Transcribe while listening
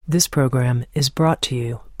This program is brought to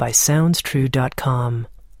you by SoundsTrue.com.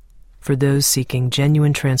 For those seeking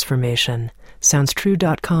genuine transformation,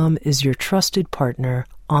 SoundsTrue.com is your trusted partner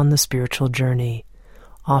on the spiritual journey,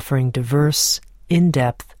 offering diverse,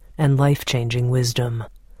 in-depth, and life-changing wisdom.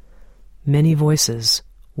 Many voices,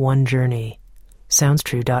 one journey.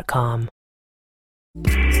 SoundsTrue.com.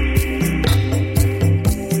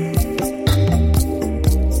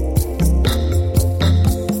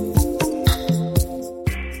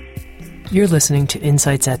 You're listening to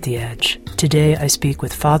Insights at the Edge. Today I speak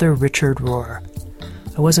with Father Richard Rohr.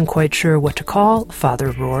 I wasn't quite sure what to call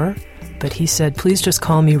Father Rohr, but he said, please just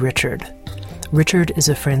call me Richard. Richard is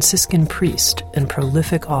a Franciscan priest and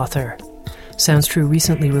prolific author. Sounds True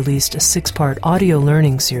recently released a 6-part audio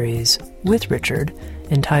learning series with Richard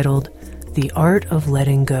entitled The Art of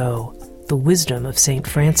Letting Go, The Wisdom of St.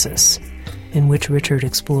 Francis, in which Richard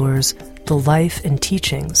explores the life and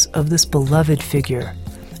teachings of this beloved figure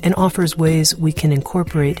and offers ways we can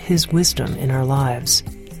incorporate his wisdom in our lives.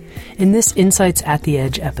 In this Insights at the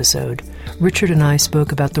Edge episode, Richard and I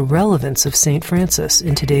spoke about the relevance of St. Francis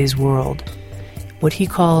in today's world, what he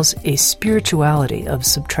calls a spirituality of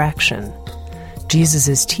subtraction,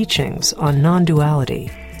 Jesus' teachings on non-duality,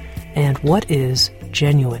 and what is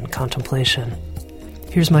genuine contemplation.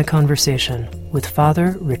 Here's my conversation with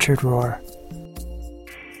Father Richard Rohr.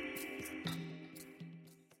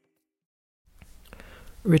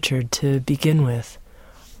 Richard, to begin with,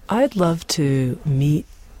 I'd love to meet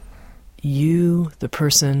you, the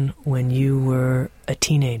person, when you were a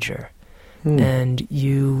teenager and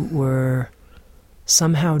you were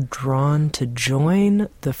somehow drawn to join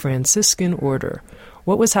the Franciscan order.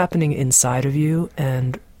 What was happening inside of you,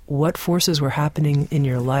 and what forces were happening in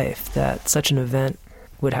your life that such an event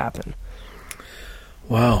would happen?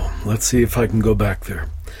 Wow, let's see if I can go back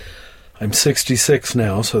there. I'm 66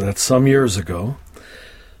 now, so that's some years ago.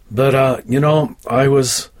 But, I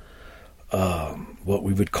was what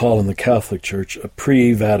we would call in the Catholic Church a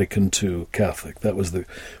pre-Vatican II Catholic. That was the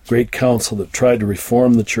great council that tried to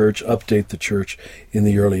reform the Church, update the Church in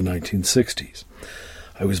the early 1960s.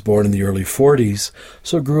 I was born in the early 40s,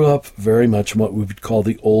 so grew up very much in what we would call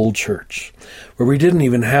the Old Church, where we didn't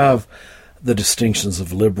even have the distinctions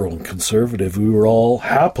of liberal and conservative. We were all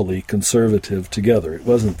happily conservative together. It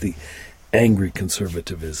wasn't the angry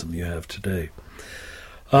conservatism you have today.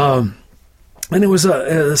 And it was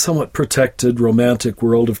a somewhat protected, romantic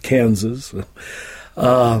world of Kansas.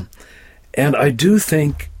 And I do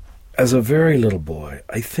think, as a very little boy,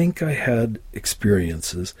 I think I had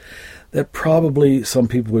experiences that probably some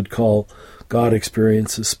people would call God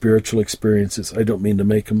experiences, spiritual experiences. I don't mean to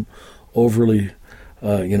make them overly,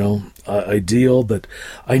 ideal, but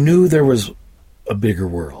I knew there was a bigger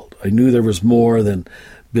world. I knew there was more than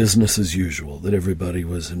business as usual that everybody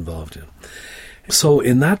was involved in. So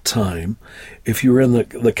in that time, if you were in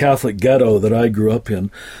the Catholic ghetto that I grew up in,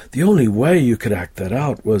 the only way you could act that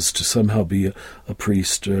out was to somehow be a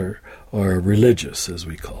priest or religious, as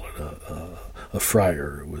we call it, a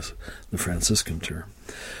friar was the Franciscan term.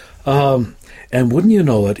 And wouldn't you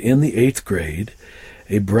know it, in the 8th grade,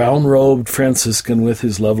 a brown-robed Franciscan with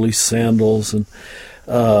his lovely sandals and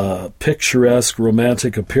picturesque,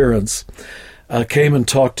 romantic appearance came and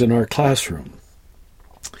talked in our classroom.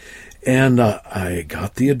 And I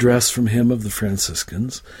got the address from him of the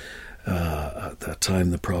Franciscans. At that time,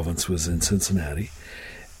 the province was in Cincinnati,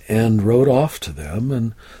 and wrote off to them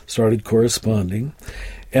and started corresponding.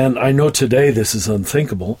 And I know today this is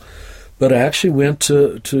unthinkable, but I actually went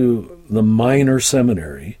to the minor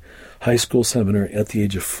seminary, high school seminary, at the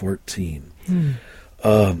age of 14.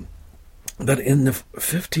 But in the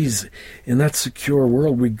 50s, in that secure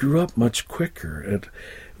world, we grew up much quicker. It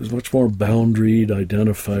was a much more boundaried,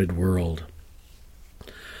 identified world.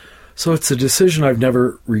 So it's a decision I've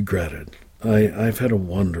never regretted. I've had a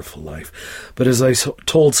wonderful life. But as I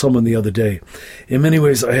told someone the other day, in many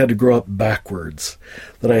ways I had to grow up backwards.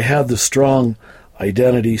 That I had the strong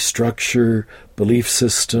identity, structure, belief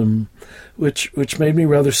system, which made me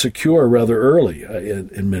rather secure rather early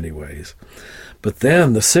in many ways. But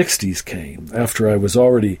then the 60s came, after I was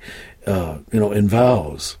already, in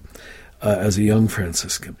vows as a young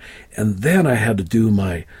Franciscan. And then I had to do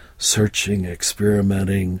my searching,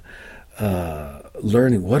 experimenting,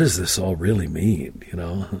 learning, what does this all really mean,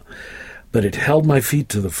 But it held my feet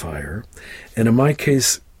to the fire, and in my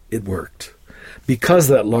case, it worked, because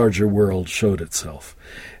that larger world showed itself,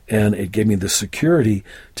 and it gave me the security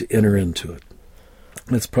to enter into it.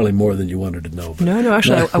 That's probably more than you wanted to know. But No,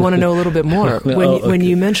 actually, I want to know a little bit more. When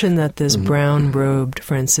you mentioned that this brown-robed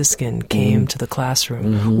Franciscan came to the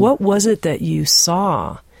classroom, what was it that you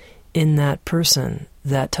saw in that person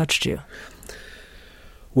that touched you?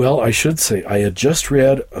 Well, I should say I had just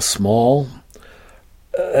read a small,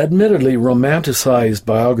 admittedly romanticized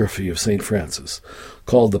biography of St. Francis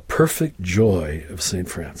called The Perfect Joy of St.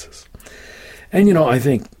 Francis. And, I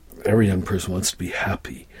think every young person wants to be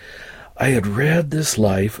happy. I had read this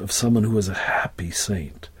life of someone who was a happy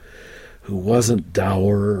saint, who wasn't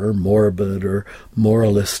dour or morbid or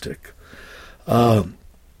moralistic.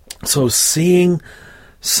 So seeing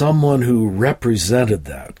someone who represented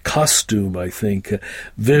that costume, I think,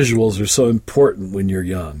 visuals are so important when you're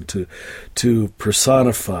young to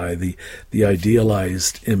personify the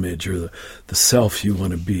idealized image or the self you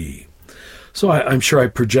want to be. So I'm sure I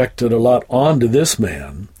projected a lot onto this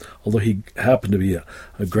man, although he happened to be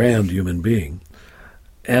a grand human being.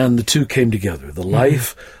 And the two came together, the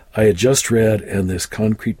life I had just read and this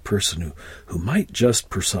concrete person who might just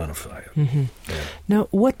personify it. Mm-hmm. Yeah. Now,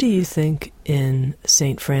 what do you think in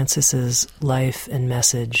St. Francis's life and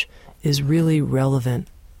message is really relevant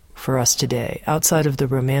for us today, outside of the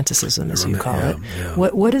romanticism, as you call it? Yeah.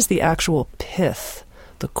 What is the actual pith,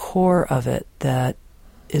 the core of it, that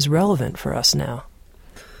is relevant for us now?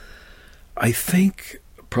 I think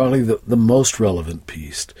probably the most relevant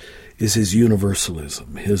piece is his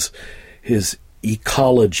universalism, his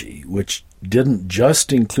ecology, which didn't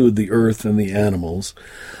just include the earth and the animals,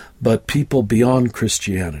 but people beyond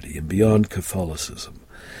Christianity and beyond Catholicism.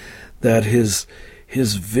 That his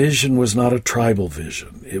vision was not a tribal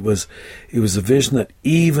vision. It was a vision that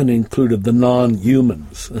even included the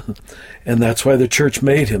non-humans. And that's why the church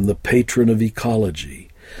made him the patron of ecology.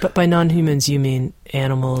 But by non-humans, you mean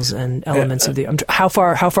animals and elements of the... How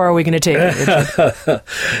far are we going to take it?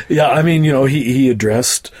 Yeah, I mean, he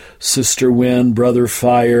addressed Sister Wind, Brother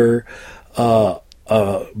Fire,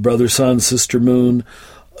 Brother Sun, Sister Moon.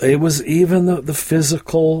 It was even the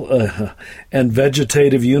physical and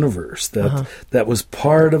vegetative universe that was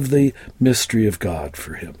part of the mystery of God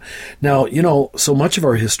for him. Now, so much of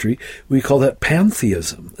our history, we call that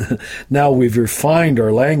pantheism. Now we've refined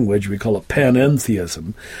our language, we call it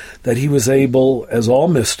panentheism, that he was able, as all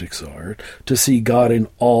mystics are, to see God in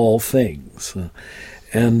all things.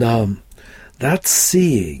 And that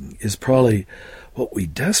seeing is probably what we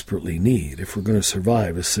desperately need if we're going to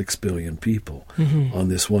survive as 6 billion people on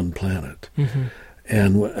this one planet. Mm-hmm.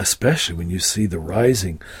 And especially when you see the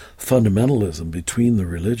rising fundamentalism between the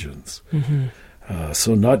religions. Mm-hmm.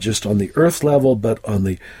 So not just on the earth level, but on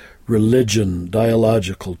the religion,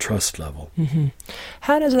 dialogical trust level. Mm-hmm.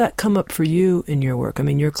 How does that come up for you in your work? I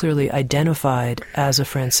mean, you're clearly identified as a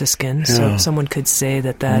Franciscan, so someone could say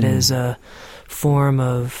that is a form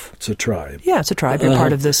of... It's a tribe. Yeah, it's a tribe. You're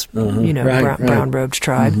part of this, brown-robed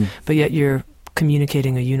tribe, but yet you're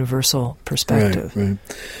communicating a universal perspective. Right.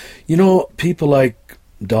 People like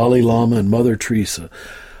Dalai Lama and Mother Teresa,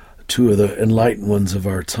 two of the enlightened ones of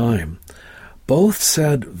our time, both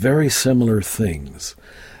said very similar things,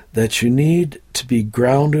 that you need to be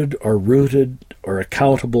grounded or rooted or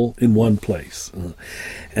accountable in one place.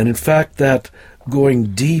 And in fact, that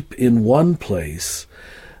going deep in one place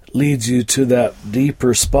leads you to that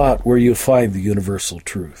deeper spot where you find the universal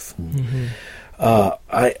truth. Mm-hmm.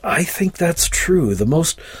 I think that's true. The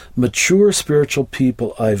most mature spiritual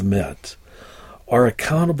people I've met are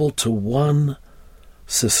accountable to one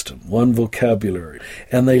system, one vocabulary,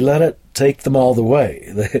 and they let it take them all the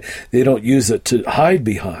way. They don't use it to hide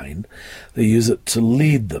behind. They use it to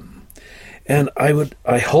lead them. And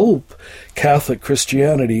I hope Catholic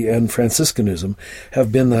Christianity and Franciscanism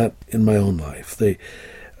have been that in my own life.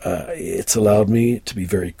 It's allowed me to be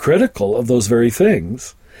very critical of those very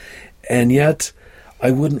things, and yet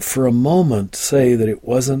I wouldn't for a moment say that it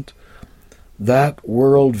wasn't that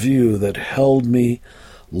worldview that held me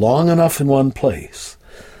long enough in one place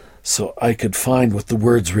so I could find what the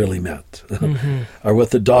words really meant, or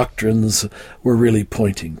what the doctrines were really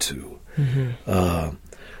pointing to. Mm-hmm.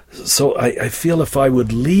 So I feel if I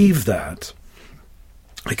would leave that,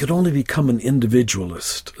 I could only become an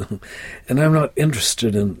individualist. And I'm not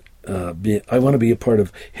interested in I want to be a part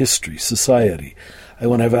of history, society. I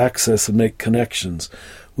want to have access and make connections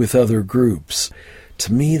with other groups.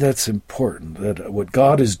 To me, that's important, that what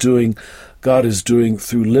God is doing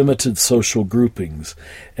through limited social groupings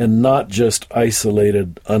and not just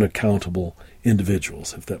isolated, unaccountable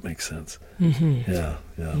individuals, if that makes sense. Mm-hmm. Yeah.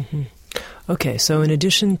 Mm-hmm. Okay, so in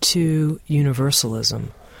addition to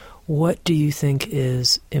universalism, what do you think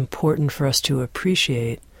is important for us to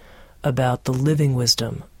appreciate about the living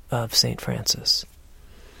wisdom of St. Francis?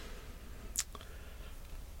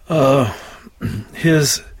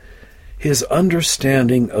 His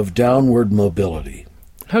understanding of downward mobility.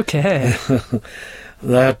 Okay.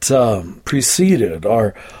 That preceded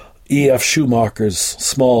our E.F. Schumacher's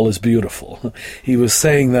Small is Beautiful. He was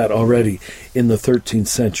saying that already in the 13th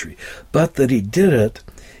century, but that he did it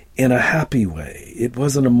in a happy way. It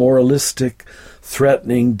wasn't a moralistic,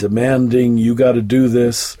 threatening, demanding, you got to do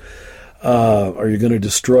this, or you're going to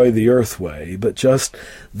destroy the earth way, but just,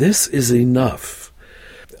 this is enough.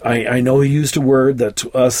 I know he used a word that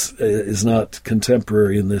to us is not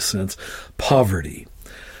contemporary in this sense, poverty.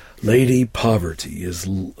 Lady Poverty, his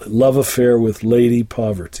love affair with Lady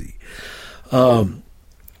Poverty.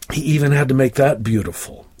 He even had to make that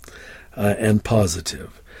beautiful and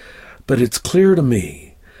positive. But it's clear to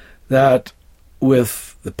me that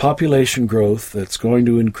with the population growth that's going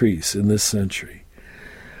to increase in this century,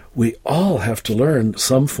 we all have to learn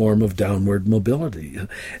some form of downward mobility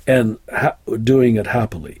and doing it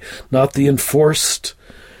happily. Not the enforced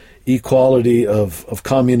equality of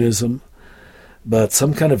communism, but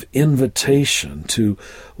some kind of invitation to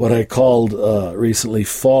what I called recently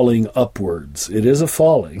falling upwards. It is a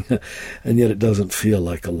falling, and yet it doesn't feel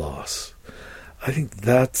like a loss. I think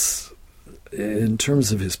that's, in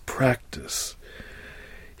terms of his practice,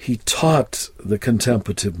 he taught the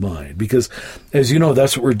contemplative mind. Because, as you know,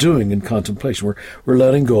 that's what we're doing in contemplation. We're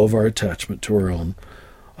letting go of our attachment to our own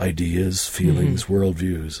ideas, feelings,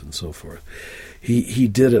 worldviews, and so forth. He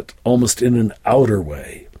did it almost in an outer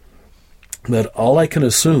way. But all I can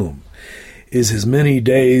assume is his many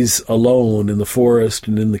days alone in the forest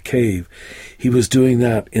and in the cave, he was doing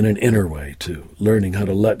that in an inner way too, learning how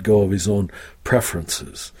to let go of his own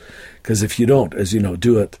preferences. Because if you don't, as you know,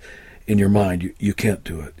 do it in your mind, you can't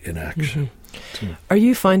do it in action. So. Are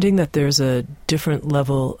you finding that there's a different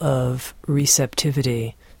level of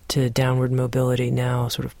receptivity to downward mobility now,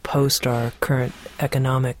 sort of post our current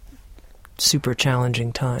economic super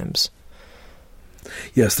challenging times?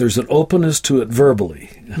 Yes, there's an openness to it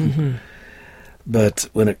verbally. But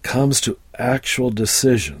when it comes to actual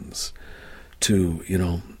decisions to,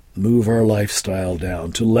 move our lifestyle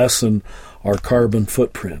down, to lessen our carbon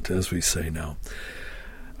footprint, as we say now,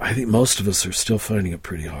 I think most of us are still finding it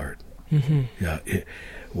pretty hard. Yeah,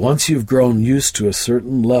 once you've grown used to a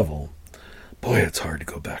certain level, boy, it's hard to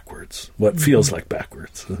go backwards. What feels like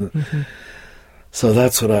backwards. So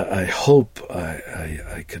that's what I hope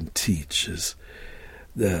I can teach, is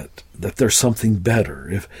that there's something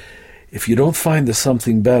better. If you don't find the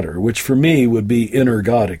something better, which for me would be inner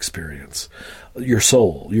God experience, your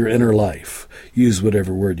soul, your inner life, use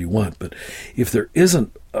whatever word you want, but if there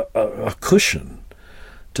isn't a cushion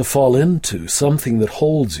to fall into, something that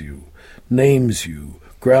holds you, names you,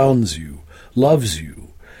 grounds you, loves you,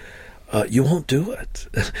 you won't do it,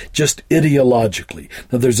 just ideologically.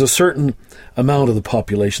 Now, there's a certain amount of the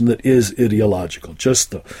population that is ideological,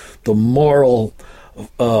 just the moral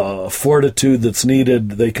fortitude that's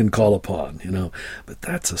needed they can call upon, but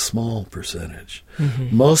that's a small percentage.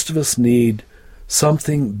 Most of us need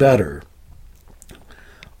something better,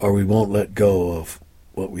 or we won't let go of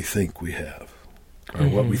what we think we have, or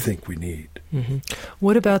what we think we need.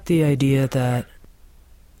 What about the idea that,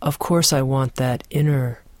 of course I want that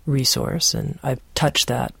inner resource, and I've touched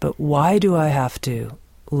that, but why do I have to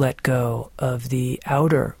let go of the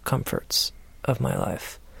outer comforts of my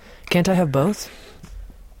life? Can't I have both?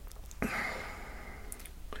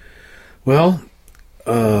 Well,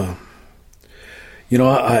 I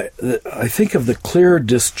think of the clear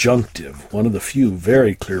disjunctive, one of the few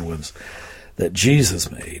very clear ones that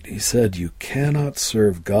Jesus made. He said, you cannot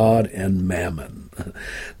serve God and mammon.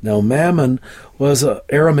 Now, mammon was an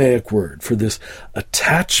Aramaic word for this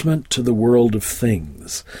attachment to the world of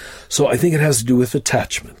things. So I think it has to do with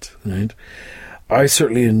attachment, right? I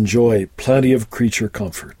certainly enjoy plenty of creature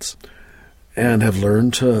comforts and have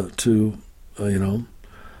learned to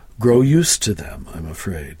grow used to them, I'm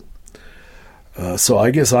afraid. So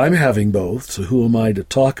I guess I'm having both, so who am I to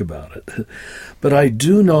talk about it? But I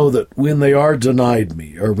do know that when they are denied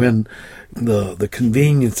me, or when the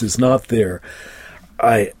convenience is not there,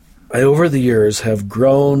 I over the years have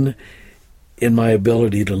grown in my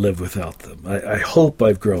ability to live without them. I hope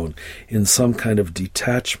I've grown in some kind of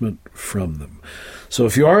detachment from them. So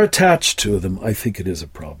if you are attached to them, I think it is a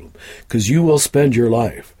problem, because you will spend your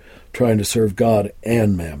life trying to serve God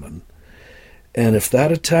and mammon. And if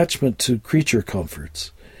that attachment to creature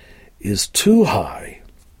comforts is too high,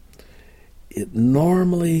 it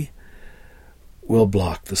normally will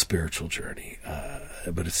block the spiritual journey.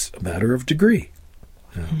 But it's a matter of degree.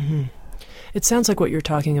 Yeah. It sounds like what you're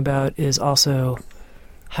talking about is also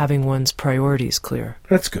having one's priorities clear.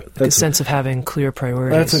 That's good. That's a sense of having clear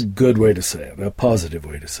priorities. That's a good way to say it, a positive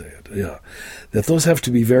way to say it, yeah. That those have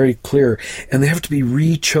to be very clear, and they have to be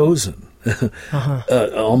re-chosen.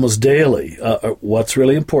 Almost daily. What's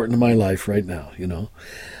really important in my life right now,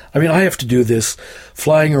 I mean, I have to do this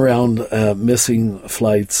flying around, missing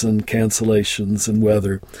flights and cancellations and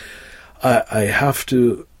weather. I have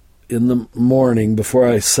to, in the morning, before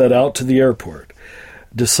I set out to the airport,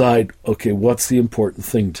 decide, okay, what's the important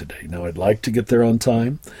thing today? Now, I'd like to get there on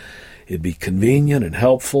time. It'd be convenient and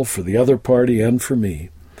helpful for the other party and for me.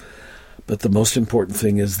 But the most important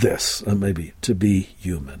thing is this, maybe, to be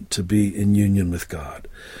human, to be in union with God,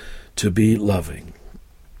 to be loving,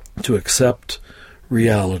 to accept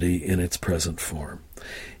reality in its present form.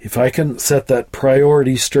 If I can set that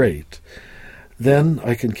priority straight, then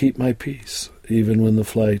I can keep my peace, even when the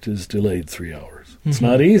flight is delayed 3 hours. It's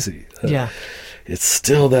not easy. Yeah. It's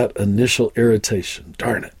still that initial irritation.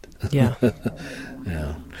 Darn it. Yeah.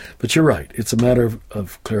 Yeah. But you're right. It's a matter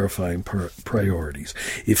of clarifying priorities.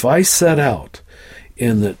 If I set out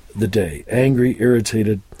in the day, angry,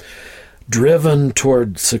 irritated, driven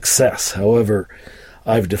toward success, however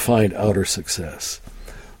I've defined outer success,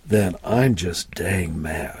 then I'm just dang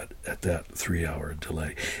mad at that 3-hour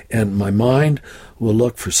delay. And my mind will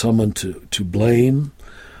look for someone to blame.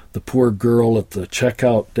 The poor girl at the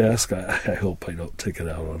checkout desk, I hope I don't take it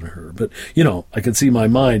out on her. But, I can see my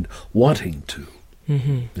mind wanting to.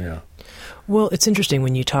 Mm-hmm. Yeah. Well, it's interesting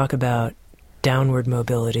when you talk about downward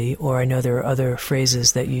mobility, or I know there are other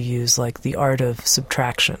phrases that you use, like the art of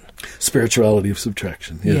subtraction. Spirituality of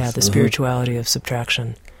subtraction, yes. Yeah, the spirituality of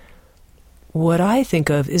subtraction. What I think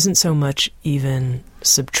of isn't so much even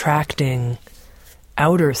subtracting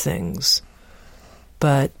outer things,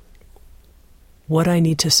 but what I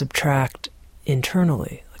need to subtract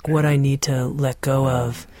internally, like what I need to let go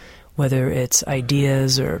of, whether it's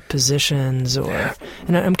ideas or positions or...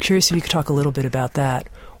 And I'm curious if you could talk a little bit about that.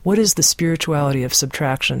 What is the spirituality of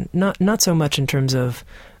subtraction? Not so much in terms of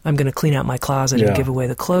I'm going to clean out my closet and give away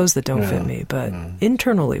the clothes that don't fit me, but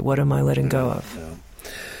internally, what am I letting go of? Yeah.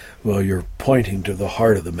 Well, you're pointing to the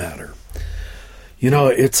heart of the matter.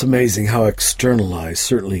 It's amazing how externalized,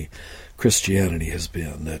 certainly Christianity has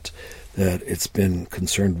been, that it's been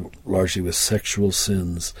concerned largely with sexual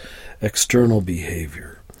sins, external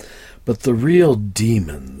behavior. But the real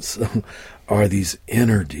demons are these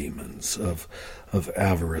inner demons of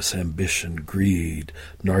avarice, ambition, greed,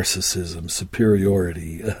 narcissism,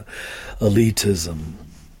 superiority, elitism.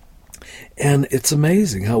 And it's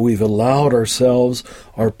amazing how we've allowed ourselves,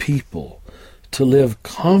 our people, to live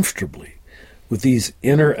comfortably with these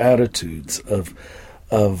inner attitudes of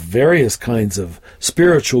various kinds of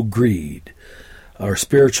spiritual greed, or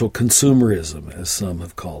spiritual consumerism, as some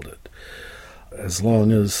have called it. As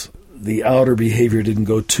long as the outer behavior didn't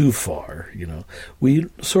go too far, we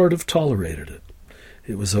sort of tolerated it.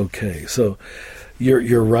 It was okay. So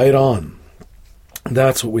you're right on.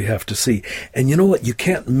 That's what we have to see. And you know what? You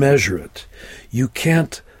can't measure it. You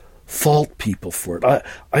can't fault people for it.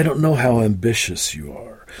 I don't know how ambitious you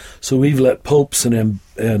are. So we've let popes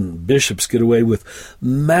and bishops get away with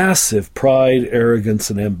massive pride, arrogance,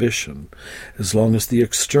 and ambition, as long as the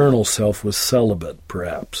external self was celibate,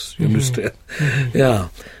 perhaps. You understand? Mm-hmm. Yeah.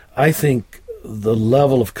 I think the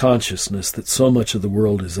level of consciousness that so much of the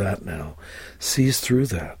world is at now sees through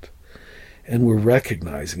that. And we're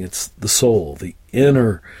recognizing it's the soul, the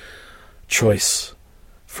inner choice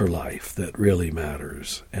for life that really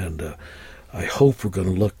matters. And I hope we're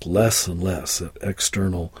going to look less and less at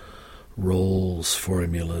external roles,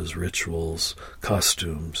 formulas, rituals,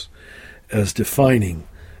 costumes as defining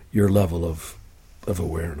your level of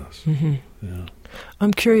awareness. Mm-hmm. Yeah.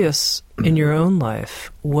 I'm curious, in your own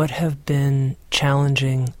life, what have been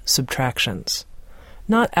challenging subtractions?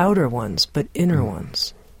 Not outer ones, but inner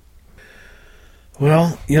ones.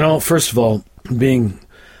 Well, first of all, being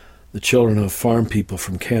the children of farm people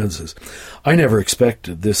from Kansas, I never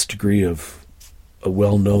expected this degree of a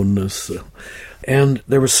well-knownness. And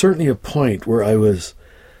there was certainly a point where I was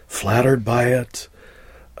flattered by it,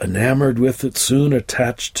 enamored with it, soon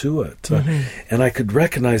attached to it. Mm-hmm. And I could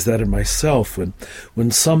recognize that in myself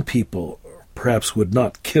when some people perhaps would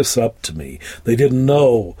not kiss up to me. They didn't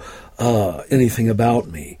know anything about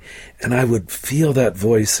me. And I would feel that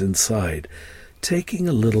voice inside taking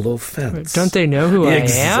a little offense. Don't they know who I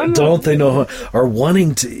am? Don't they know or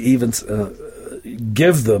wanting to even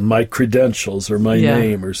give them my credentials or my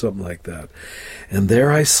name or something like that. And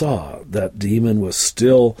there I saw that demon was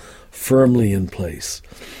still firmly in place.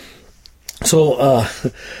 So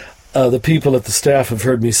the people at the staff have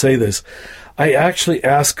heard me say this. I actually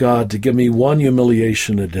ask God to give me one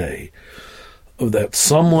humiliation a day, that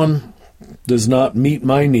someone does not meet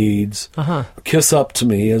my needs, kiss up to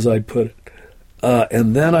me, as I put it,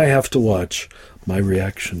 and then I have to watch my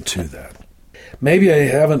reaction to that. Maybe I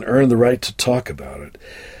haven't earned the right to talk about it.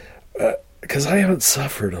 because I haven't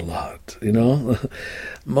suffered a lot, you know.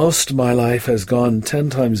 Most of my life has gone 10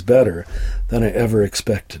 times better than I ever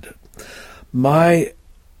expected it. My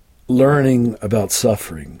learning about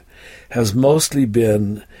suffering has mostly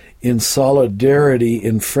been in solidarity,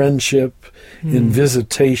 in friendship, in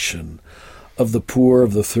visitation of the poor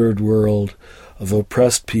of the third world, of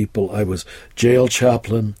oppressed people. I was jail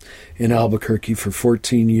chaplain in Albuquerque for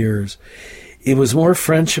 14 years. It was more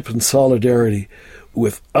friendship and solidarity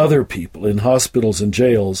with other people in hospitals and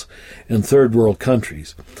jails in third world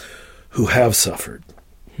countries who have suffered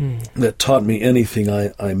that taught me anything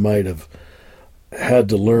I might have had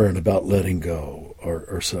to learn about letting go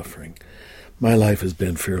or suffering. My life has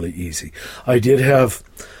been fairly easy. I did have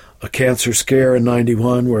a cancer scare in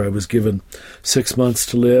 91 where I was given 6 months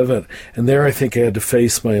to live, and there I think I had to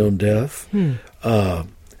face my own death. And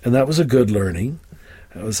that was a good learning.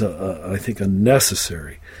 That was, I think, a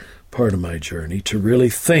necessary part of my journey to really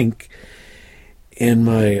think in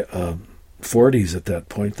my 40s at that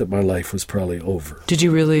point that my life was probably over. Did you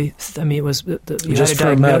really? I mean, it was you just had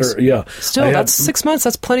a for a matter, yeah. Still, that's 6 months.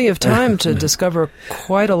 That's plenty of time to discover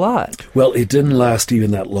quite a lot. Well, it didn't last even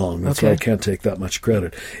that long. That's why I can't take that much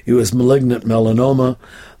credit. It was malignant melanoma.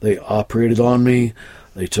 They operated on me.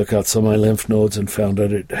 They took out some of my lymph nodes and found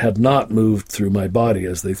out it had not moved through my body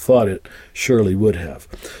as they thought it surely would have.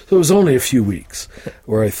 So it was only a few weeks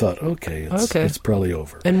where I thought, okay, it's probably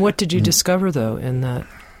over. And what did you discover, though, in that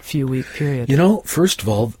few-week period? You know, first of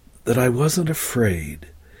all, that I wasn't afraid.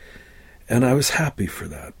 And I was happy for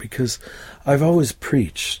that, because I've always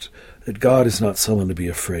preached that God is not someone to be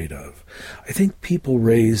afraid of. I think people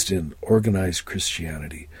raised in organized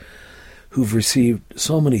Christianity who've received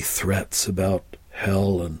so many threats about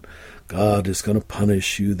hell and God is going to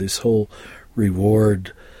punish you, this whole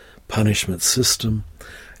reward punishment system.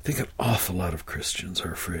 I think an awful lot of Christians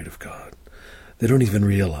are afraid of God. They don't even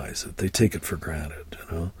realize it. They take it for granted,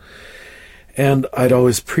 you know. And I'd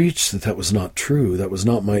always preached that was not true. That was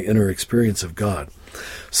not my inner experience of God.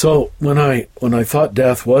 So when I thought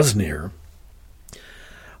death was near,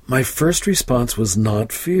 my first response was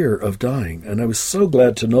not fear of dying. And I was so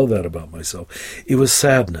glad to know that about myself. It was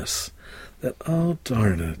sadness. That, oh,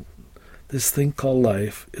 darn it, this thing called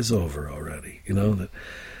life is over already, you know.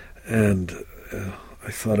 And I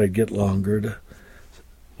thought I'd get longer to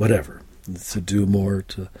whatever, to do more,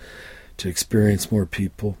 to experience more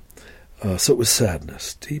people. So it was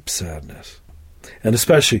sadness, deep sadness. And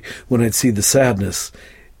especially when I'd see the sadness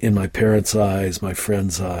in my parents' eyes, my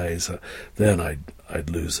friends' eyes, then I'd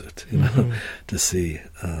lose it, you know, to see.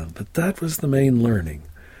 But that was the main learning.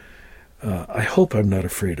 I hope I'm not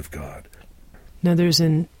afraid of God. Now, there's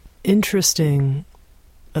an interesting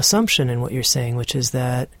assumption in what you're saying, which is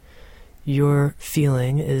that your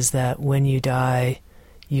feeling is that when you die,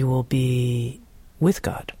 you will be with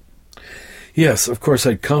God. Yes, of course,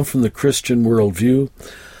 I'd come from the Christian worldview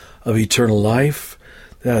of eternal life,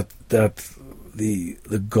 that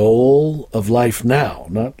the goal of life now,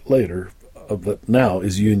 not later, but now,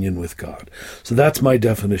 is union with God. So that's my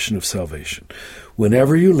definition of salvation.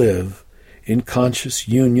 Whenever you live in conscious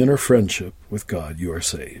union or friendship with God, you are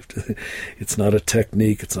saved. It's not a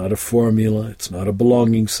technique, it's not a formula, it's not a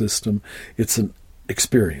belonging system, it's an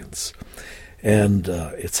experience. And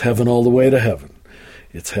it's heaven all the way to heaven.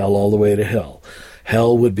 It's hell all the way to hell.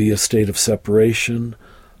 Hell would be a state of separation,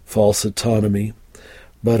 false autonomy.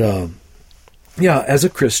 But, as a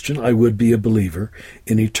Christian, I would be a believer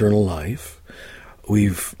in eternal life.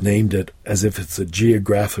 We've named it as if it's a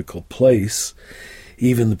geographical place.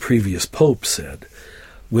 Even the previous Pope said,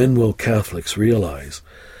 when will Catholics realize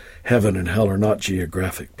heaven and hell are not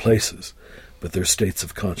geographic places, but they're states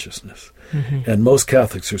of consciousness? And most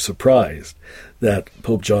Catholics are surprised that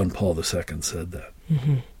Pope John Paul II said that.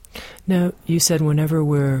 Now, you said whenever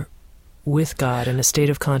we're with God in a state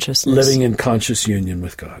of consciousness, living in conscious union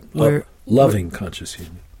with God, loving conscious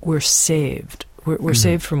union, we're saved. We're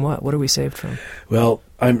saved from what? What are we saved from? Well,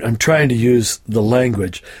 I'm trying to use the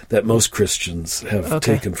language that most Christians have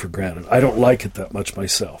taken for granted. I don't like it that much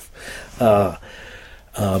myself.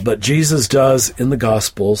 But Jesus does in the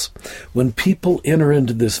Gospels. When people enter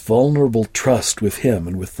into this vulnerable trust with him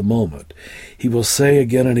and with the moment, he will say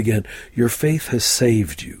again and again, your faith has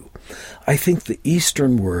saved you. I think the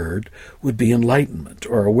Eastern word would be enlightenment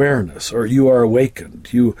or awareness, or you are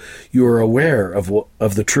awakened. You are aware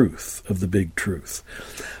of the truth, of the big truth.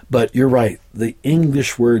 But you're right, the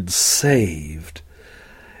English word saved,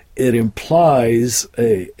 it implies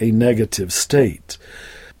a negative state.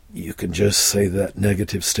 You can just say that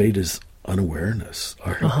negative state is unawareness.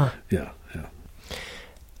 Yeah.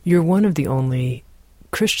 You're one of the only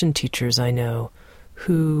Christian teachers I know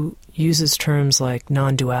who uses terms like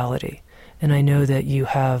non-duality And I know that you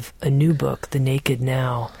have a new book, The Naked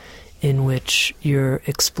Now, in which you're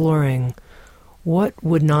exploring what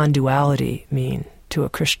would non-duality mean to a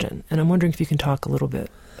Christian. And I'm wondering if you can talk a little bit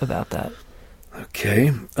about that.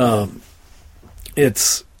 Okay.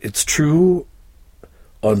 It's true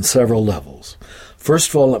on several levels. First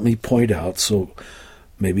of all, let me point out, so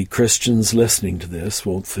maybe Christians listening to this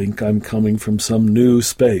won't think I'm coming from some new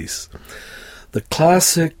space. The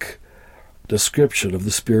classic description of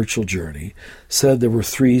the spiritual journey said there were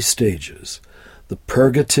 3 stages. The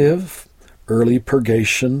purgative, early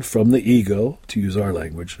purgation from the ego, to use our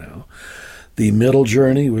language now. The middle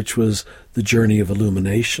journey, which was the journey of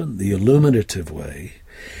illumination, the illuminative way.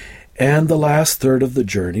 And the last third of the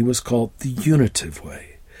journey was called the unitive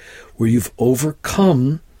way, where you've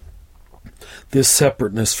overcome this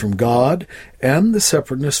separateness from God and the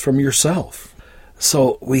separateness from yourself.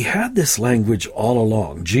 So we had this language all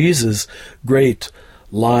along. Jesus' great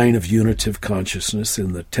line of unitive consciousness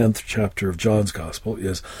in the 10th chapter of John's Gospel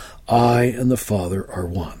is, I and the Father are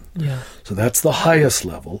one. Yeah. So that's the highest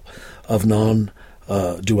level of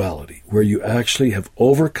non-duality, where you actually have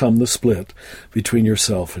overcome the split between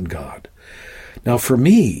yourself and God. Now, for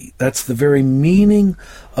me, that's the very meaning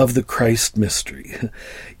of the Christ mystery.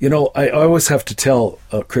 You know, I always have to tell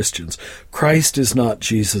Christians, Christ is not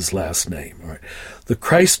Jesus' last name. Right? The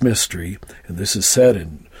Christ mystery, and this is said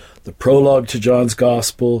in the prologue to John's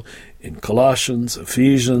Gospel, in Colossians,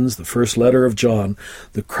 Ephesians, the first letter of John,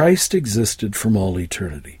 the Christ existed from all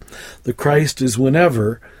eternity. The Christ is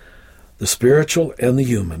whenever the spiritual and the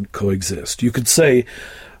human coexist. You could say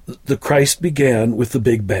the Christ began with the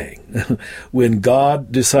Big Bang, when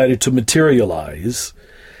God decided to materialize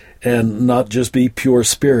and not just be pure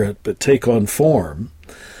spirit, but take on form.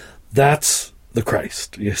 That's the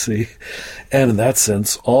Christ, you see. And in that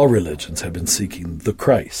sense, all religions have been seeking the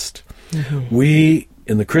Christ. Mm-hmm. We,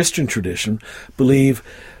 in the Christian tradition, believe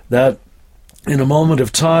that in a moment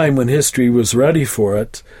of time when history was ready for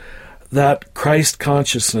it, that Christ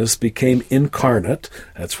consciousness became incarnate.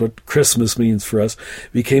 That's what Christmas means for us.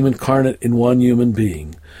 Became incarnate in one human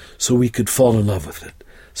being, so we could fall in love with it,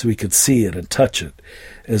 so we could see it and touch it,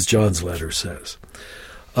 as John's letter says.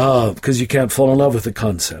 Because you can't fall in love with the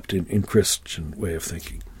concept in Christian way of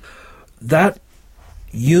thinking. That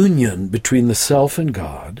union between the self and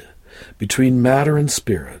God, between matter and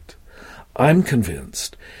spirit, I'm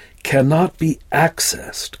convinced, cannot be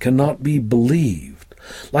accessed, cannot be believed.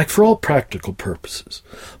 Like, for all practical purposes,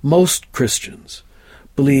 most Christians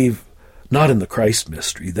believe, not in the Christ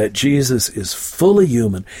mystery, that Jesus is fully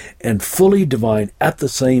human and fully divine at the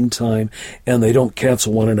same time, and they don't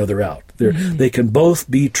cancel one another out. Mm-hmm. They can both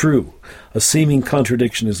be true. A seeming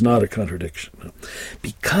contradiction is not a contradiction.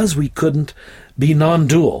 Because we couldn't be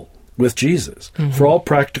non-dual with Jesus. Mm-hmm. For all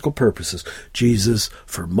practical purposes, Jesus,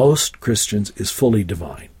 for most Christians, is fully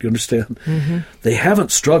divine. Do you understand? Mm-hmm. They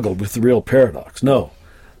haven't struggled with the real paradox. No,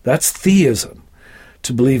 that's theism,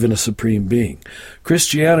 to believe in a supreme being.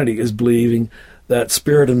 Christianity is believing that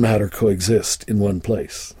spirit and matter coexist in one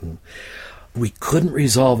place. We couldn't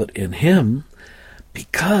resolve it in him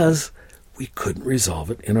because we couldn't resolve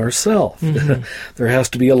it in ourselves. Mm-hmm. There has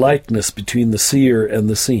to be a likeness between the seer and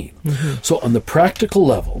the seen. Mm-hmm. So on the practical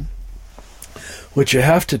level, what you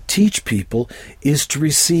have to teach people is to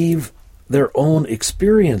receive their own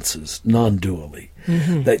experiences non-dually.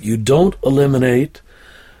 Mm-hmm. That you don't eliminate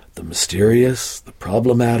the mysterious, the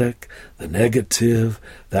problematic, the negative,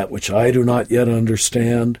 that which I do not yet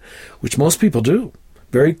understand, which most people do.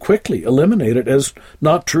 Very quickly eliminate it as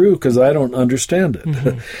not true because I don't understand it.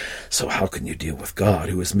 Mm-hmm. So how can you deal with God,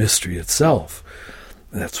 who is mystery itself?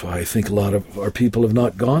 That's why I think a lot of our people have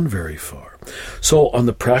not gone very far. So on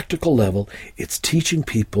the practical level, it's teaching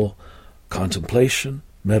people contemplation,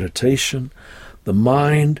 meditation, the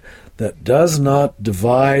mind that does not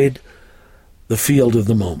divide the field of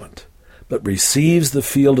the moment, but receives the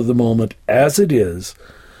field of the moment as it is,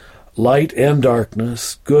 light and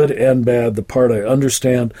darkness, good and bad, the part I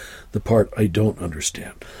understand, the part I don't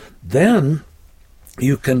understand. Then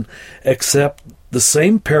you can accept the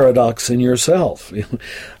same paradox in yourself.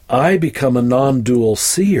 I become a non-dual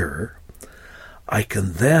seer. I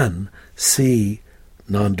can then see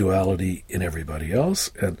non-duality in everybody else,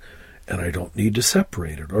 and I don't need to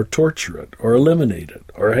separate it or torture it or eliminate it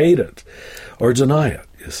or hate it or deny it,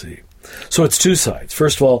 you see. So it's two sides.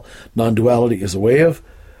 First of all, non-duality is a way of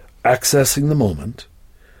accessing the moment.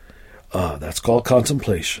 That's called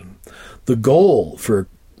contemplation. The goal for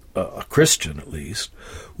a Christian, at least,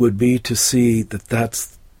 would be to see that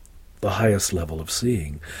that's the highest level of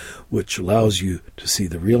seeing, which allows you to see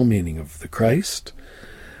the real meaning of the Christ,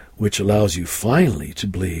 which allows you finally to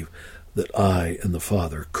believe that I and the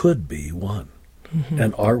Father could be one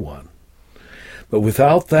and are one. But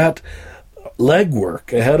without that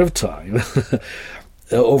legwork ahead of time,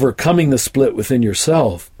 overcoming the split within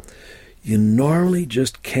yourself, you normally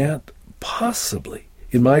just can't possibly,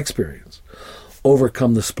 in my experience,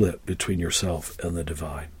 overcome the split between yourself and the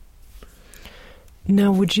divine.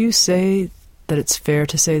 Now, would you say that it's fair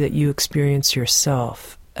to say that you experience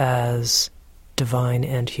yourself as divine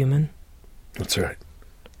and human? That's right.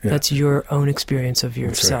 Yeah. That's your own experience of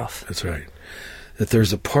yourself. That's right. That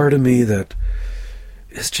there's a part of me that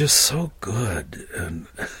is just so good, and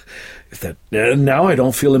now I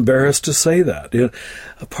don't feel embarrassed to say that. You know,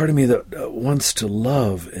 a part of me that wants to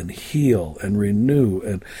love and heal and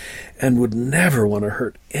renew and would never want to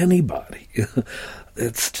hurt anybody.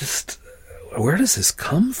 It's just, where does this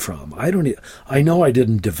come from? I know I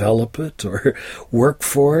didn't develop it or work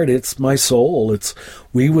for it. It's my soul. It's,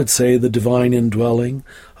 we would say, the divine indwelling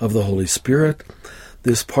of the Holy Spirit.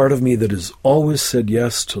 This part of me that has always said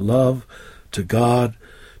yes to love, to God,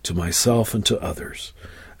 to myself, and to others.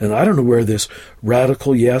 And I don't know where this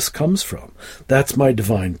radical yes comes from. That's my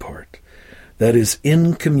divine part. That is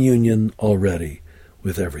in communion already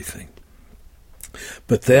with everything.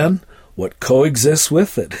 But then, what coexists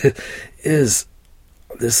with it is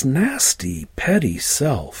this nasty, petty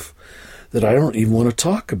self that I don't even want to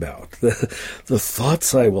talk about. The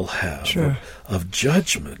thoughts I will have of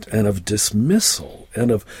judgment and of dismissal and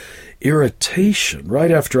of irritation right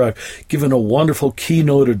after I've given a wonderful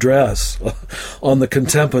keynote address on the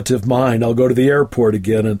contemplative mind. I'll go to the airport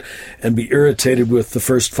again and be irritated with the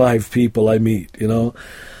first 5 people I meet, you know.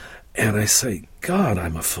 And I say, God,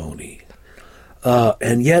 I'm a phony.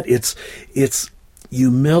 And yet it's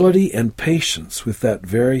humility and patience with that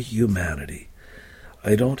very humanity.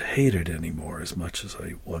 I don't hate it anymore as much as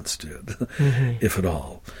I once did, if at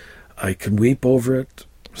all. I can weep over it,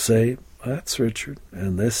 say, that's Richard,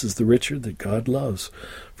 and this is the Richard that God loves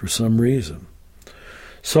for some reason.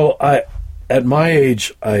 So at my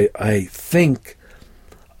age, I think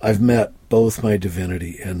I've met both my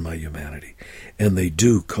divinity and my humanity, and they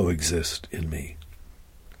do coexist in me.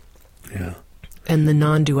 Yeah. And the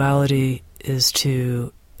non-duality is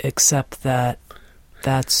to accept that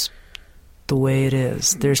that's the way it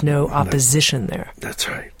is. There's no opposition there. That's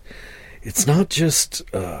right. It's not just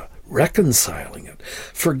reconciling it.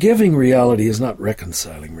 Forgiving reality is not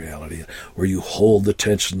reconciling reality, where you hold the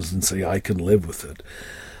tensions and say, I can live with it.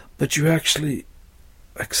 But you actually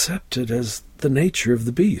accept it as the nature of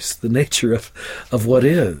the beast, the nature of what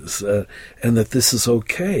is, and that this is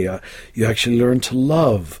okay. You actually learn to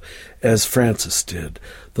love, as Francis did,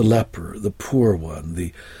 the leper, the poor one,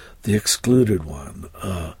 the excluded one,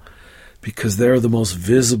 because they're the most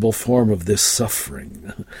visible form of this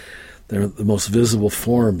suffering. They're the most visible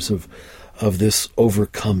forms of this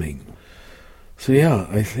overcoming. So yeah,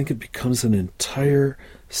 I think it becomes an entire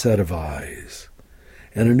set of eyes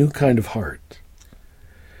and a new kind of heart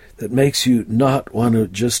that makes you not want to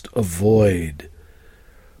just avoid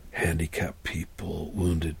handicapped people,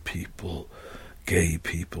 wounded people, gay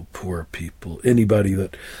people, poor people, anybody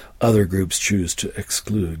that other groups choose to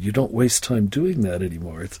exclude. You don't waste time doing that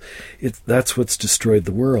anymore. That's what's destroyed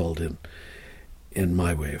the world in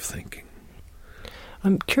my way of thinking.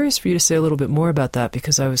 I'm curious for you to say a little bit more about that,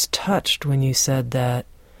 because I was touched when you said that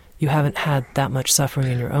you haven't had that much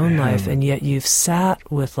suffering in your own life, and yet you've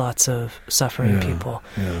sat with lots of suffering people.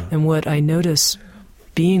 Yeah. And what I notice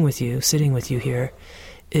being with you, sitting with you here,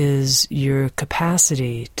 is your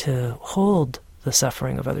capacity to hold the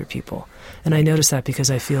suffering of other people. And I notice that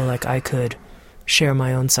because I feel like I could share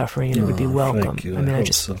my own suffering and it would be welcome.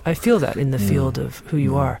 I feel that in the field of who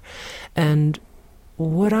you are. And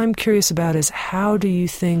what I'm curious about is, how do you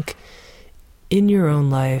think in your own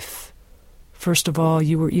life, first of all,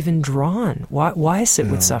 you were even drawn? Why sit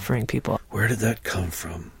with suffering people? Where did that come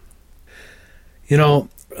from? You know,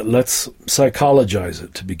 let's psychologize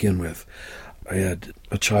it to begin with. I had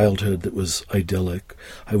a childhood that was idyllic.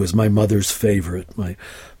 I was my mother's favorite. My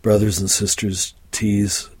brothers and sisters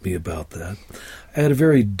tease me about that. I had a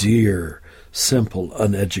very dear, simple,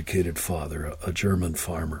 uneducated father, a German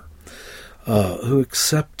farmer, who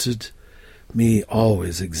accepted me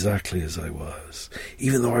always exactly as I was,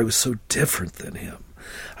 even though I was so different than him.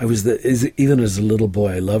 Even as a little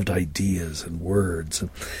boy, I loved ideas and words,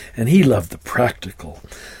 and he loved the practical.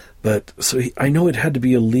 But so I know it had to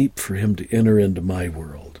be a leap for him to enter into my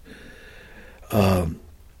world.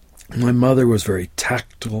 My mother was very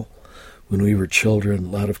tactile when we were children, a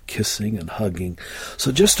lot of kissing and hugging.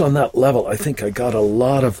 So just on that level, I think I got a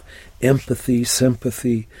lot of empathy,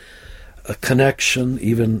 sympathy, a connection,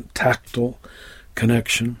 even tactile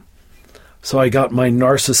connection. So I got my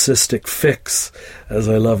narcissistic fix, as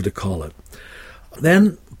I love to call it.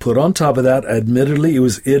 Then, put on top of that, admittedly, it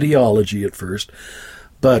was ideology at first,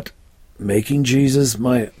 but making Jesus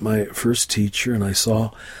my first teacher, and I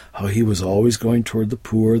saw how he was always going toward the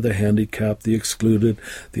poor, the handicapped, the excluded,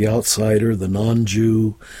 the outsider, the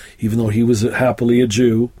non-Jew, even though he was happily a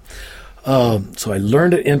Jew. So I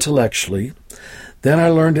learned it intellectually. Then I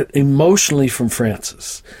learned it emotionally from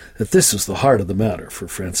Francis, that this is the heart of the matter for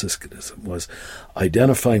Franciscanism, was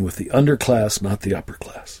identifying with the underclass, not the upper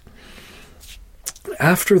class.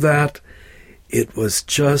 After that, it was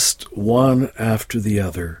just one after the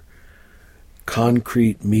other,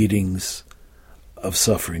 concrete meetings of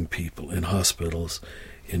suffering people in hospitals,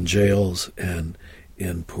 in jails, and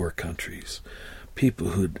in poor countries. People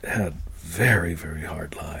who'd had very, very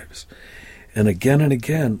hard lives. And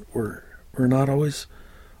again, were not always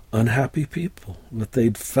unhappy people, but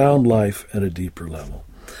they'd found life at a deeper level.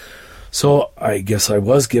 So I guess I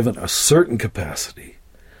was given a certain capacity.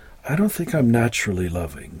 I don't think I'm naturally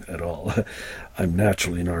loving at all. I'm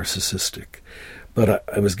naturally narcissistic. But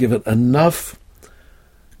I was given enough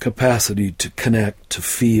capacity to connect, to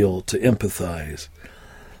feel, to empathize,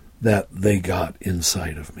 that they got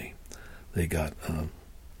inside of me. They got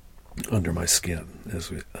under my skin,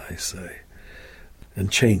 as I say,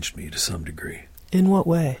 and changed me to some degree. In what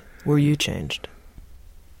way were you changed?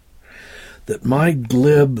 That my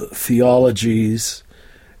glib theologies,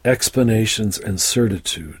 explanations, and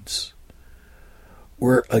certitudes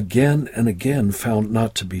were again and again found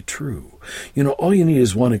not to be true. You know, all you need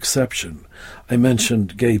is one exception. I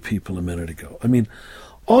mentioned gay people a minute ago. I mean,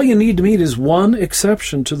 all you need to meet is one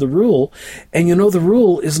exception to the rule, and you know the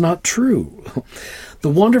rule is not true. The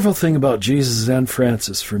wonderful thing about Jesus and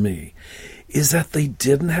Francis for me is that they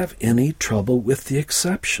didn't have any trouble with the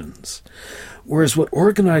exceptions. Whereas what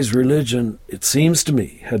organized religion, it seems to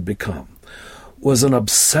me, had become was an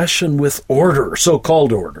obsession with order,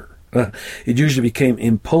 so-called order. It usually became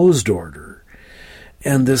imposed order.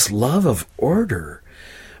 And this love of order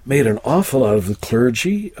made an awful lot of the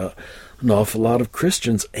clergy, an awful lot of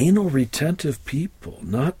Christians, anal retentive people,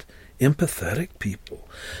 not empathetic people,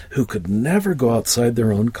 who could never go outside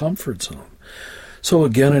their own comfort zone. So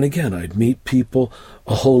again and again, I'd meet people,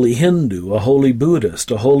 a holy Hindu, a holy Buddhist,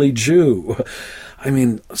 a holy Jew. I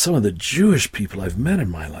mean, some of the Jewish people I've met in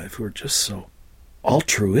my life who are just so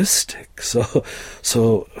altruistic,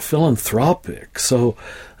 so philanthropic,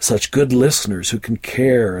 such good listeners who can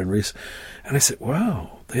care. And I said,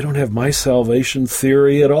 wow, they don't have my salvation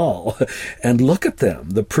theory at all. And look at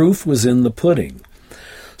them. The proof was in the pudding.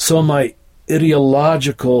 So my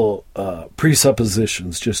ideological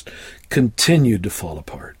presuppositions just continued to fall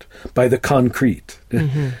apart by the concrete.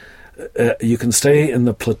 Mm-hmm. You can stay in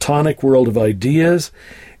the Platonic world of ideas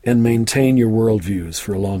and maintain your worldviews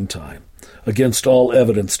for a long time, against all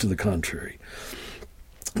evidence to the contrary.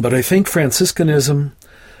 But I think Franciscanism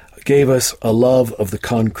gave us a love of the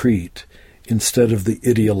concrete instead of the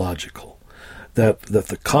ideological, that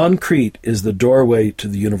the concrete is the doorway to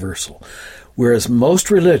the universal, whereas most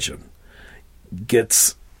religion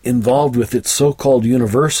gets involved with its so-called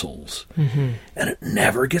universals, mm-hmm. and it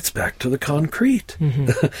never gets back to the concrete,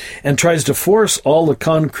 mm-hmm. and tries to force all the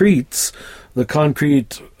concrete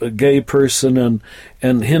gay person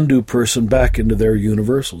and Hindu person back into their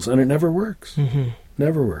universals, and it never works. Mm-hmm.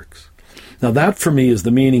 Never works. Now that for me is the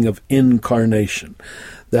meaning of incarnation,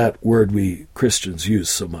 that word we Christians use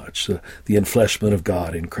so much, the enfleshment of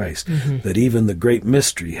God in Christ, mm-hmm. that even the great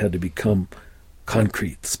mystery had to become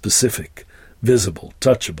concrete, specific, visible,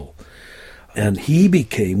 touchable. And he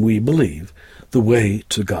became, we believe, the way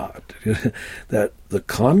to God. That the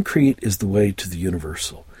concrete is the way to the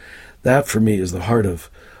universal. That, for me, is the heart of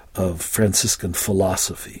Franciscan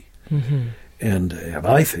philosophy, mm-hmm. and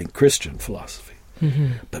I think Christian philosophy.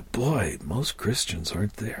 Mm-hmm. But boy, most Christians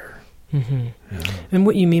aren't there. Mm-hmm. Yeah. And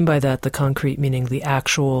what you mean by that, the concrete, meaning the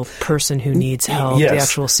actual person who needs help, yes. The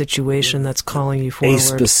actual situation that's calling you forward. A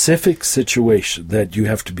specific situation that you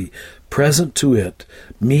have to be present to it,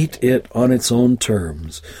 meet it on its own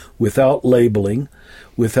terms, without labeling,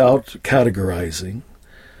 without categorizing,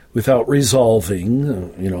 without resolving,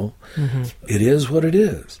 mm-hmm. It is what it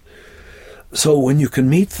is. So when you can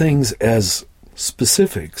meet things as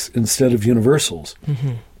specifics instead of universals,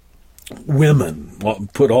 mm-hmm. Women,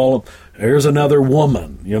 here's another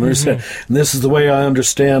woman, you understand? Mm-hmm. And this is the way I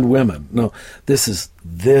understand women. No, this is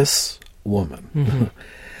this woman. Mm-hmm.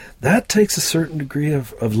 That takes a certain degree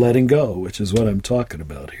of letting go, which is what I'm talking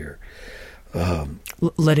about here.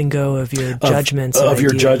 Letting go of your judgments. Of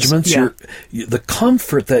your judgments, yeah. The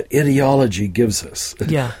comfort that ideology gives us.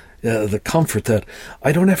 Yeah. The comfort that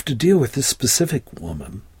I don't have to deal with this specific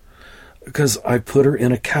woman. because I put her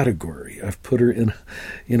in a category. I've put her in,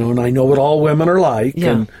 and I know what all women are like.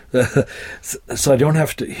 Yeah. And so I don't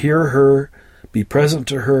have to hear her, be present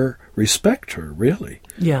to her, respect her, really.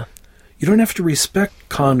 Yeah. You don't have to respect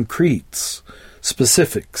concretes,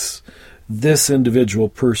 specifics, this individual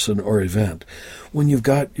person or event, when you've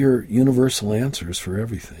got your universal answers for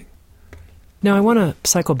everything. Now, I want to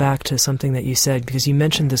cycle back to something that you said, because you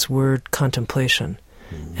mentioned this word contemplation.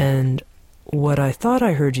 And what I thought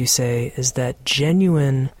I heard you say is that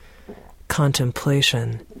genuine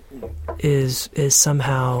contemplation is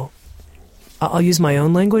somehow, I'll use my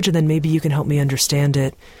own language, and then maybe you can help me understand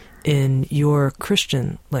it in your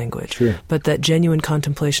Christian language. Sure. But that genuine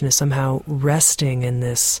contemplation is somehow resting in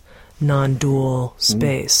this non-dual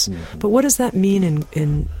space. Mm-hmm. But what does that mean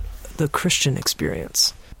in the Christian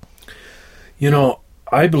experience?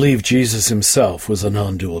 I believe Jesus himself was a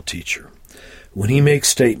non-dual teacher. When he makes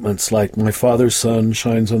statements like, "My Father's sun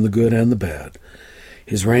shines on the good and the bad,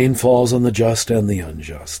 his rain falls on the just and the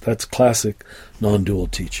unjust," that's classic non-dual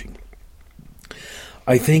teaching.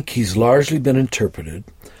 I think he's largely been interpreted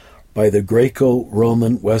by the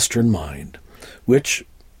Greco-Roman Western mind, which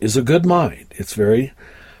is a good mind. It's very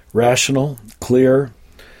rational, clear.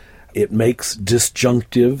 It makes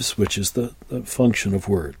disjunctives, which is the function of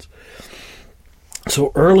words.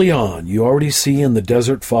 So early on, you already see in the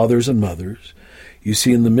desert fathers and mothers, you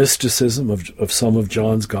see in the mysticism of some of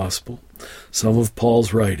John's gospel, some of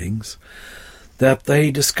Paul's writings, that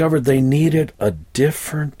they discovered they needed a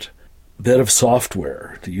different bit of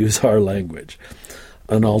software, to use our language,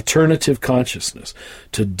 an alternative consciousness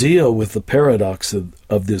to deal with the paradox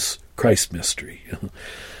of this Christ mystery.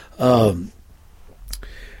 And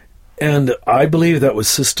I believe that was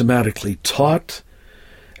systematically taught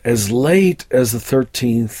as late as the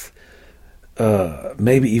 13th,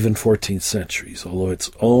 maybe even 14th centuries, although it's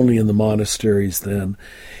only in the monasteries then.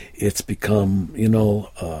 It's become,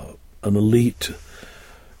 an elite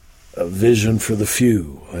vision for the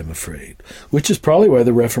few, I'm afraid, which is probably why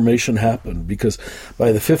the Reformation happened, because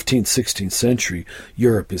by the 15th, 16th century,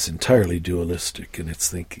 Europe is entirely dualistic in its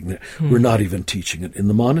thinking. That we're not even teaching it in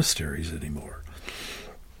the monasteries anymore.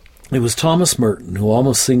 It was Thomas Merton who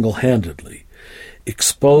almost single-handedly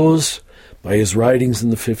exposed by his writings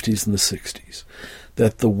in the 50s and the 60s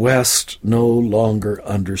that the West no longer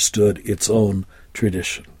understood its own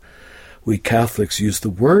tradition. We Catholics use the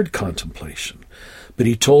word contemplation, but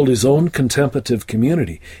he told his own contemplative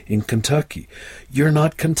community in Kentucky, "You're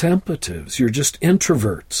not contemplatives, you're just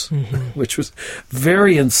introverts," which was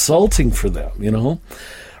very insulting for them,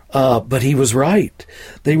 But he was right.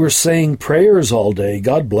 They were saying prayers all day,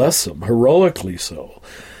 God bless them, heroically so,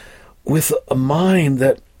 with a mind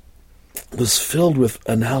that was filled with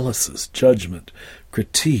analysis, judgment,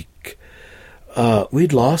 critique.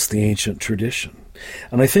 We'd lost the ancient tradition.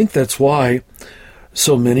 And I think that's why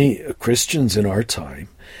so many Christians in our time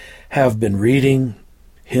have been reading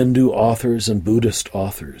Hindu authors and Buddhist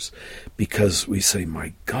authors, because we say,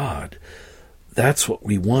 my God, that's what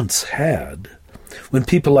we once had. When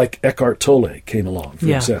people like Eckhart Tolle came along,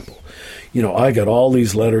 for example, I got all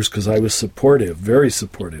these letters because I was supportive, very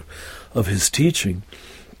supportive of his teaching,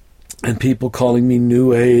 and people calling me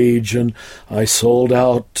New Age, and I sold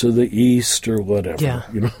out to the East or whatever.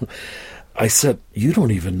 Yeah. I said, you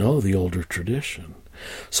don't even know the older tradition.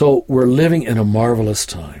 So we're living in a marvelous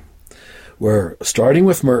time. We're starting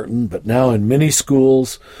with Merton, but now in many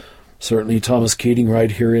schools, certainly Thomas Keating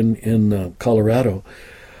right here in Colorado,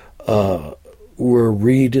 we're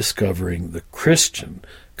rediscovering the Christian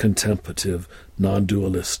contemplative,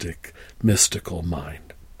 non-dualistic, mystical mind.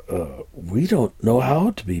 We don't know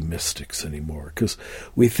how to be mystics anymore because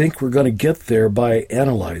we think we're going to get there by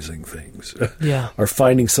analyzing things or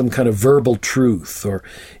finding some kind of verbal truth or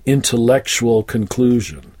intellectual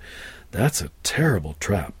conclusion. That's a terrible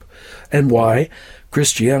trap. And why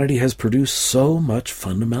Christianity has produced so much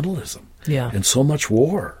fundamentalism and so much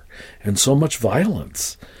war and so much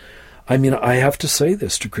violence. I mean, I have to say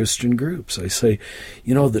this to Christian groups. I say,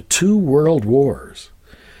 the 2 world wars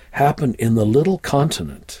happened in the little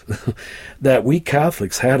continent that we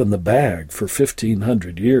Catholics had in the bag for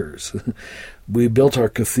 1,500 years. We built our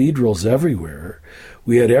cathedrals everywhere.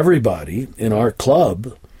 We had everybody in our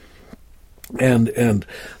club. And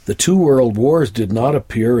the 2 world wars did not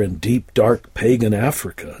appear in deep, dark, pagan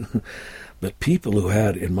Africa, but people who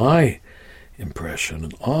had, in my impression,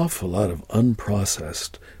 an awful lot of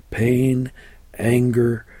unprocessed pain,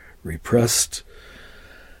 anger, repressed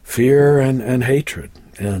fear and hatred.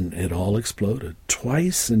 And it all exploded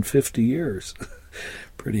twice in 50 years.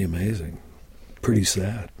 Pretty amazing. Pretty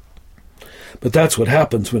sad. But that's what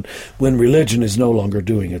happens when religion is no longer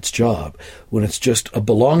doing its job, when it's just a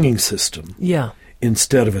belonging system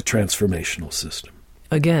instead of a transformational system.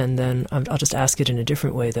 Again, then, I'll just ask it in a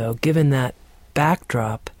different way, though. Given that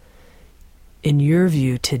backdrop, in your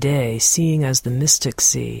view today, seeing as the mystics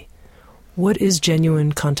see, what is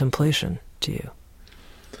genuine contemplation to you?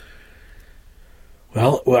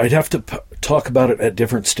 Well, I'd have to talk about it at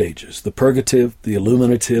different stages. The purgative, the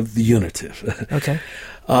illuminative, the unitive. Okay.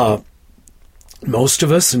 Most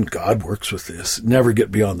of us, and God works with this, never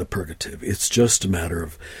get beyond the purgative. It's just a matter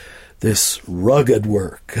of this rugged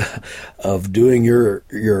work of doing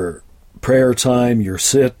your prayer time, your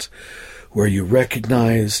sit, where you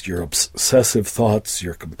recognize your obsessive thoughts,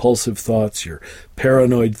 your compulsive thoughts, your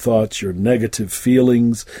paranoid thoughts, your negative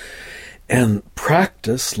feelings, and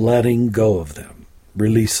practice letting go of them,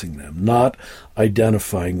 releasing them, not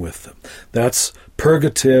identifying with them. That's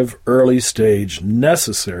purgative, early stage,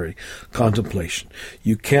 necessary contemplation.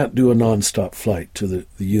 You can't do a nonstop flight to the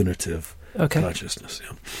unitive consciousness.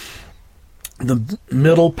 Yeah. The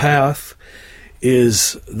middle path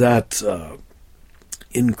is that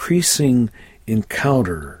increasing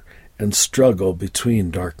encounter and struggle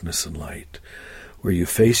between darkness and light, where you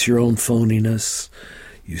face your own phoniness,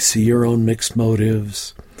 you see your own mixed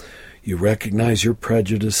motives, you recognize your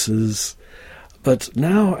prejudices, but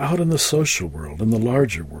now out in the social world, in the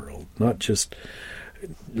larger world, not just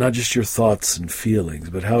your thoughts and feelings,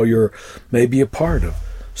 but how you're maybe a part of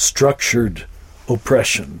structured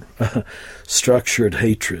oppression, structured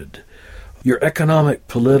hatred. Your economic,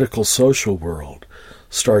 political, social world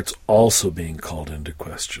starts also being called into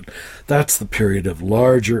question. That's the period of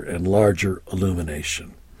larger and larger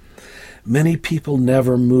illumination. Many people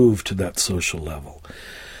never move to that social level.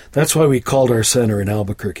 That's why we called our center in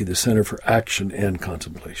Albuquerque the Center for Action and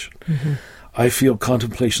Contemplation. Mm-hmm. I feel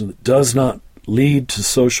contemplation that does not lead to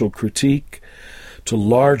social critique, to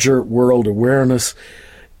larger world awareness,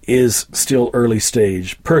 is still early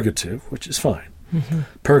stage purgative, which is fine. Mm-hmm.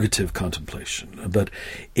 Purgative contemplation. But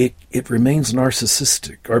it remains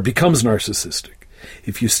narcissistic, or becomes narcissistic,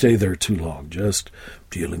 if you stay there too long, just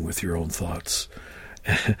dealing with your own thoughts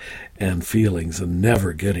and feelings and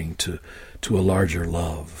never getting to a larger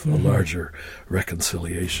love, a larger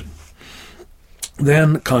reconciliation.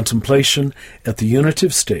 Then contemplation at the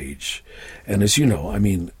unitive stage. And as you know,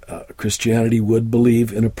 Christianity would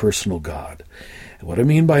believe in a personal God. And what I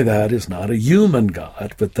mean by that is not a human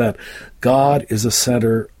God, but that God is a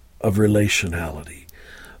center of relationality,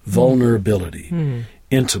 vulnerability,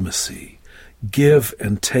 intimacy, give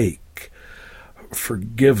and take,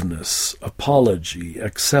 forgiveness, apology,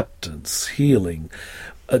 acceptance, healing.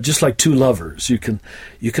 Just like two lovers, you can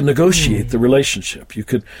negotiate the relationship. You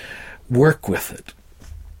could work with it.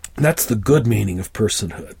 That's the good meaning of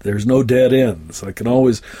personhood. There's no dead ends. I can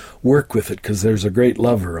always work with it because there's a great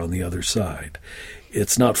lover on the other side.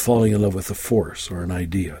 It's not falling in love with a force or an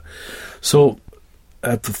idea. So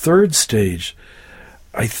at the third stage,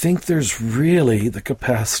 I think there's really the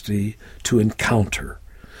capacity to encounter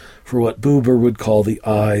for what Buber would call the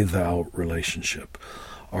I-thou relationship,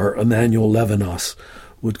 or Emmanuel Levinas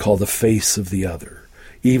would call the face of the other,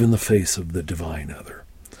 even the face of the divine other,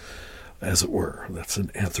 as it were. That's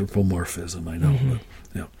an anthropomorphism, I know. Mm-hmm. But,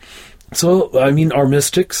 yeah. So, our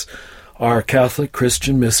mystics, our Catholic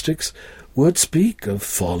Christian mystics, would speak of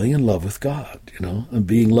falling in love with God, and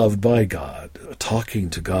being loved by God, talking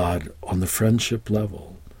to God on the friendship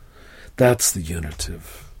level. That's the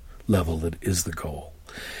unitive level that is the goal.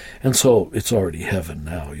 And so it's already heaven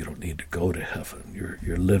now. You don't need to go to heaven.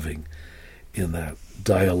 You're living in that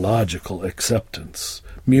dialogical acceptance,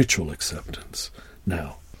 mutual acceptance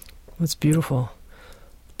now. That's beautiful.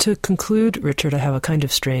 To conclude, Richard, I have a kind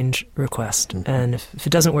of strange request. Mm-hmm. And if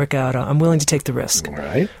it doesn't work out, I'm willing to take the risk. All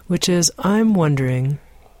right. Which is, I'm wondering,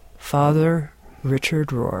 Father Richard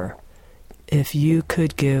Rohr, if you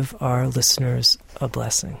could give our listeners a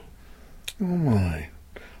blessing. Oh, my.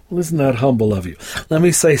 Well, isn't that humble of you? Let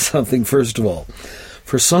me say something, first of all.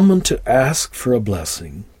 For someone to ask for a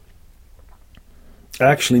blessing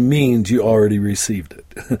actually means you already received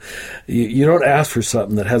it. You don't ask for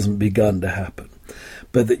something that hasn't begun to happen,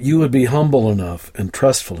 but that you would be humble enough and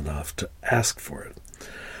trustful enough to ask for it,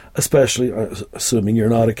 especially assuming you're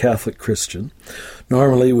not a Catholic Christian.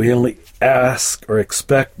 Normally, we only ask or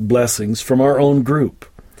expect blessings from our own group,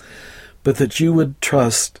 but that you would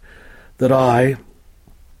trust that I,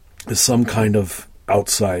 as some kind of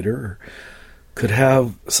outsider, could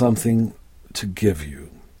have something to give you.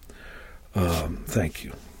 Thank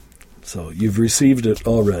you. So you've received it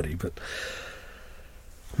already, but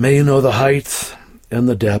may you know the height and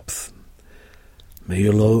the depth. May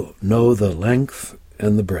you know the length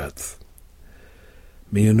and the breadth.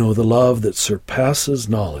 May you know the love that surpasses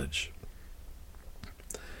knowledge.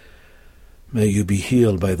 May you be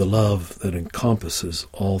healed by the love that encompasses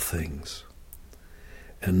all things.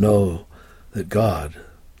 And know that God,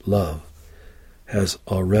 love, has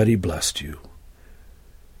already blessed you.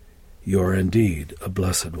 You are indeed a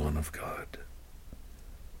blessed one of God.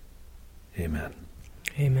 Amen.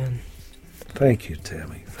 Amen. Thank you,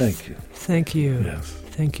 Tami. Thank you. Thank you. Yes.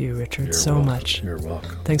 Thank you, Richard, You're so welcome. much. You're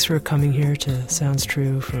welcome. Thanks for coming here to Sounds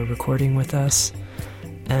True, for recording with us,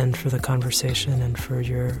 and for the conversation, and for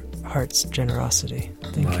your heart's generosity.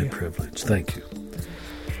 Thank you. My privilege. Thank you.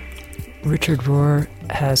 Richard Rohr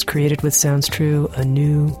has created with Sounds True a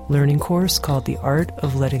new learning course called The Art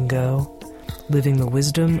of Letting Go, Living the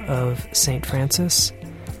Wisdom of St. Francis.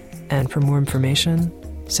 And for more information,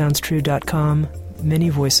 soundstrue.com, many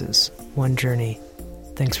voices, one journey.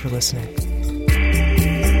 Thanks for listening.